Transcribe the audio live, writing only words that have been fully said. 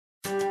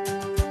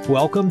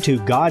welcome to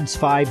God's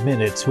 5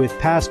 Minutes with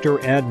Pastor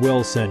Ed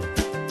Wilson.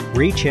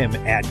 Reach him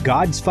at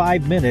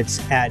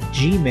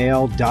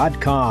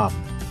gods5minutes@gmail.com.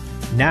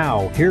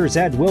 Now, here's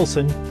Ed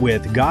Wilson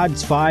with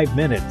God's 5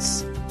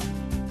 Minutes.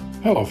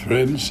 Hello,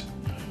 friends.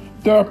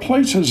 There are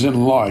places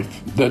in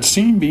life that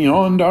seem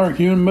beyond our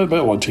human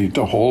ability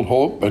to hold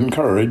hope and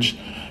courage,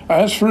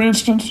 as, for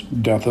instance,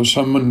 death of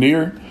someone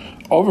near,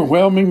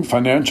 overwhelming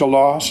financial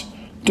loss,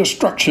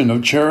 destruction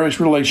of cherished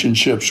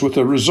relationships with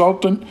the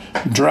resultant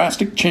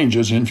drastic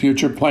changes in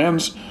future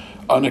plans,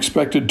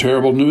 unexpected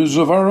terrible news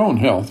of our own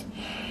health.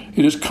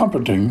 It is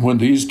comforting when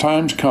these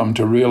times come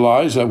to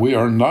realize that we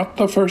are not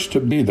the first to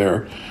be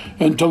there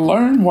and to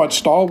learn what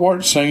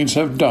stalwart saints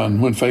have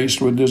done when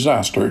faced with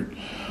disaster.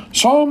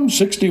 Psalm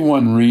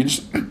 61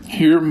 reads,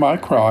 "Hear my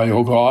cry,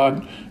 O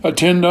God,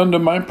 attend unto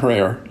my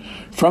prayer.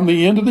 From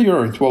the end of the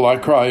earth will I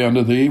cry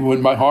unto thee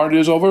when my heart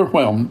is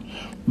overwhelmed.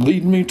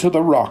 Lead me to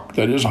the rock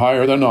that is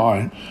higher than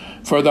I.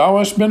 For thou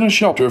hast been a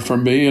shelter for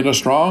me and a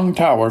strong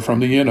tower from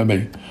the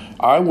enemy.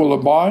 I will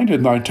abide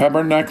in thy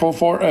tabernacle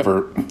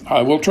forever.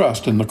 I will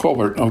trust in the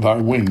covert of thy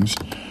wings."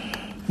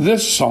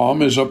 This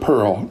psalm is a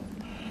pearl.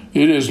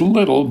 It is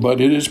little, but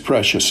it is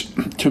precious.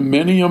 To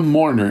many a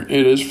mourner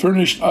it is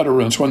furnished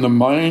utterance when the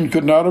mind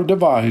could not have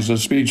devised a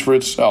speech for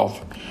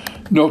itself.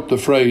 Note the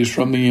phrase,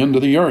 "From the end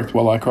of the earth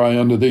will I cry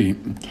unto thee."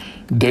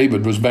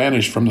 David was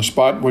banished from the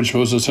spot which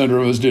was the center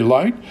of his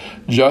delight,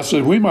 just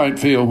as we might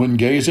feel when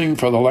gazing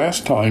for the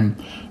last time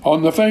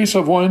on the face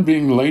of one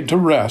being laid to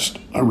rest,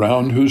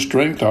 around whose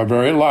strength our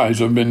very lives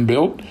have been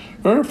built,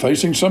 or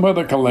facing some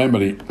other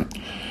calamity.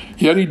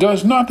 Yet he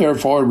does not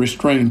therefore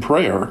restrain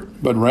prayer,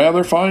 but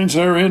rather finds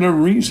therein a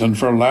reason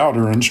for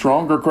louder and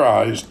stronger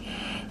cries.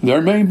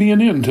 There may be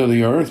an end to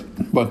the earth,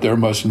 but there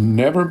must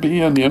never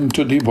be an end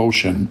to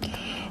devotion.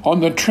 On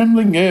the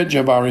trembling edge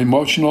of our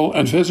emotional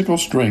and physical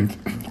strength,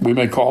 we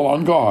may call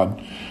on God.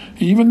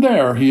 Even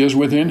there, he is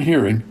within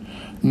hearing.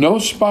 No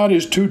spot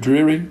is too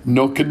dreary,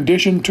 no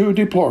condition too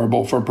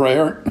deplorable for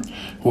prayer.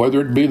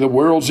 Whether it be the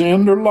world's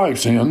end or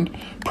life's end,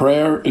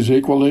 prayer is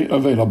equally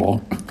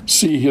available.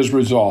 See his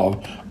resolve.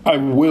 I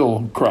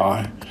will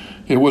cry.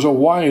 It was a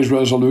wise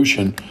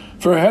resolution,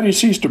 for had he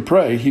ceased to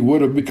pray, he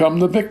would have become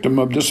the victim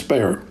of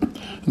despair.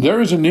 There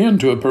is an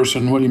end to a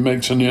person when he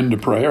makes an end to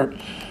prayer.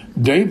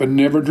 David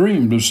never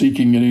dreamed of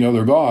seeking any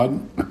other God.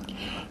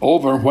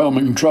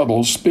 Overwhelming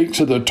trouble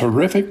speaks of the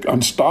terrific,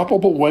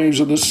 unstoppable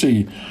waves of the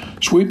sea,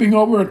 sweeping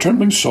over a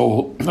trembling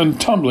soul and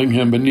tumbling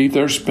him beneath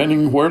their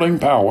spinning, whirling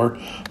power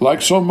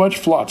like so much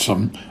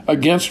flotsam,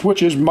 against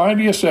which his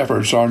mightiest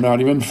efforts are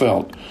not even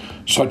felt.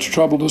 Such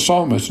trouble the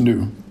psalmist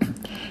knew.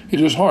 It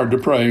is hard to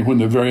pray when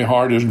the very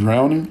heart is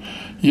drowning,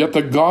 yet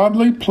the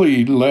godly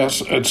plead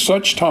lest at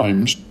such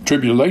times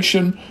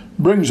tribulation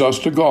brings us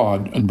to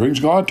God and brings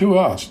God to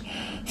us.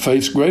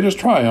 Faith's greatest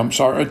triumphs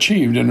are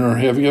achieved in her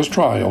heaviest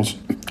trials.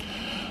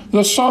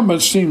 The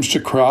psalmist seems to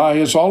cry,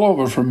 "It's all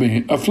over for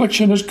me.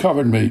 Affliction has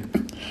covered me.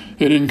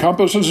 It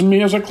encompasses me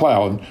as a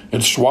cloud.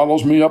 It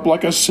swallows me up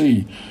like a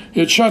sea.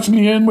 It shuts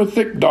me in with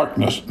thick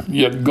darkness.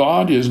 Yet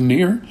God is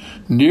near,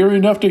 near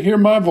enough to hear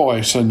my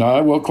voice, and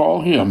I will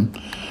call him."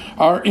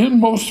 Our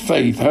inmost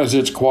faith, as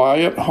its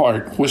quiet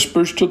heart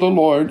whispers to the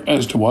Lord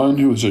as to one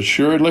who is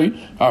assuredly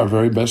our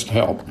very best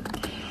help.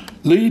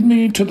 "Lead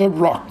me to the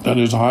rock that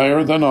is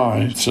higher than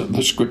I,"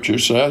 the scripture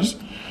says.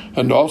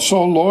 And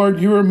also,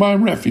 "Lord, you are my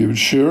refuge,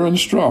 sure and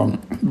strong.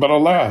 But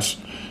alas,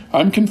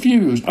 I'm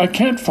confused. I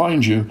can't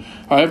find you.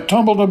 I have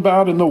tumbled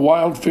about in the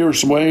wild,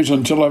 fierce waves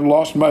until I've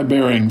lost my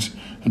bearings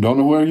and don't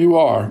know where you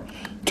are.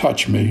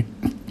 Touch me.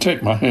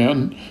 Take my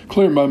hand.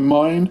 Clear my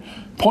mind.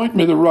 Point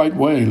me the right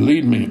way.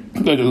 Lead me,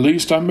 that at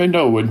least I may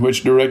know in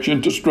which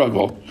direction to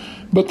struggle.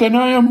 But then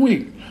I am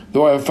weak.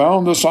 Though I have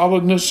found the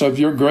solidness of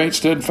your great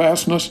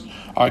steadfastness,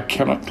 I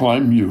cannot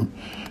climb you.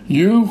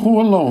 You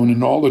who alone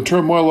in all the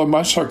turmoil of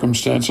my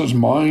circumstances,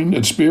 mind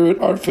and spirit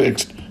are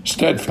fixed,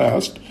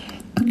 steadfast.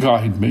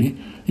 Guide me.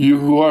 You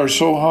who are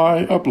so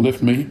high,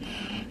 uplift me.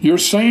 Your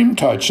same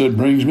touch that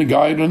brings me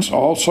guidance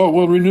also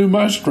will renew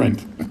my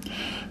strength.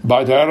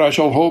 By that I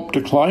shall hope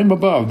to climb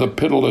above the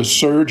pitiless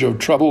surge of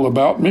trouble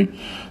about me,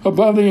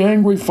 above the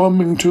angry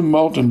foaming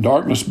tumult and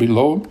darkness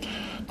below,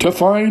 to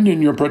find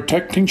in your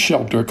protecting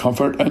shelter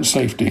comfort and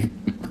safety.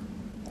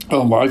 A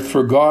life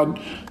for God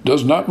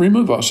does not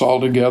remove us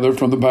altogether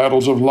from the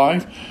battles of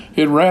life.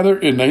 It rather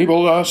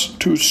enables us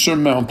to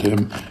surmount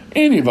them.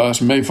 Any of us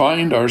may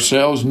find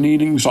ourselves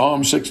needing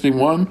Psalm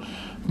 61,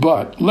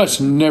 but let's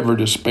never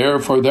despair,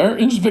 for there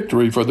is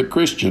victory for the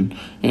Christian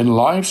in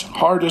life's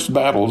hardest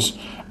battles,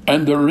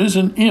 and there is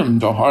an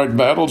end to hard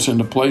battles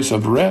in a place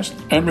of rest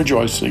and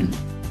rejoicing.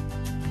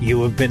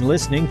 You have been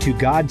listening to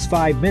God's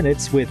 5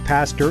 Minutes with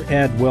Pastor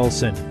Ed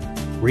Wilson.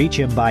 Reach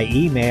him by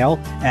email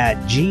at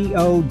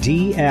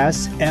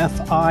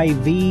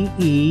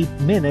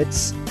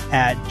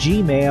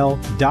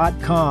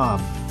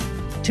godsfiveminutes@gmail.com.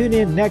 Tune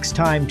in next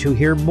time to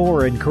hear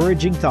more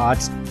encouraging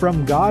thoughts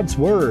from God's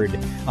Word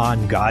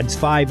on God's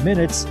 5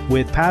 Minutes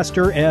with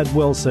Pastor Ed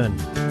Wilson.